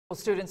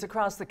Students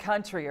across the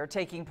country are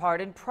taking part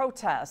in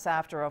protests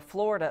after a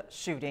Florida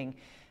shooting.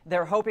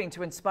 They're hoping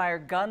to inspire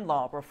gun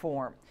law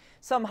reform.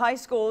 Some high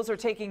schools are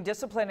taking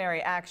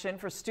disciplinary action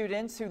for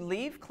students who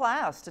leave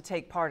class to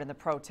take part in the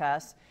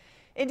protests.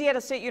 Indiana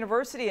State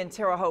University in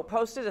Terre Haute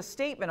posted a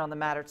statement on the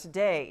matter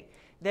today.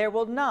 There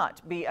will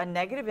not be a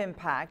negative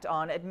impact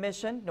on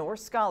admission nor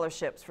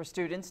scholarships for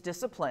students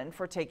disciplined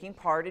for taking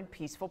part in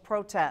peaceful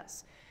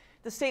protests.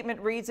 The statement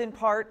reads in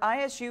part,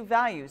 ISU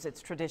values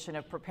its tradition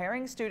of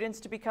preparing students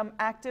to become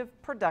active,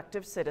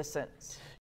 productive citizens.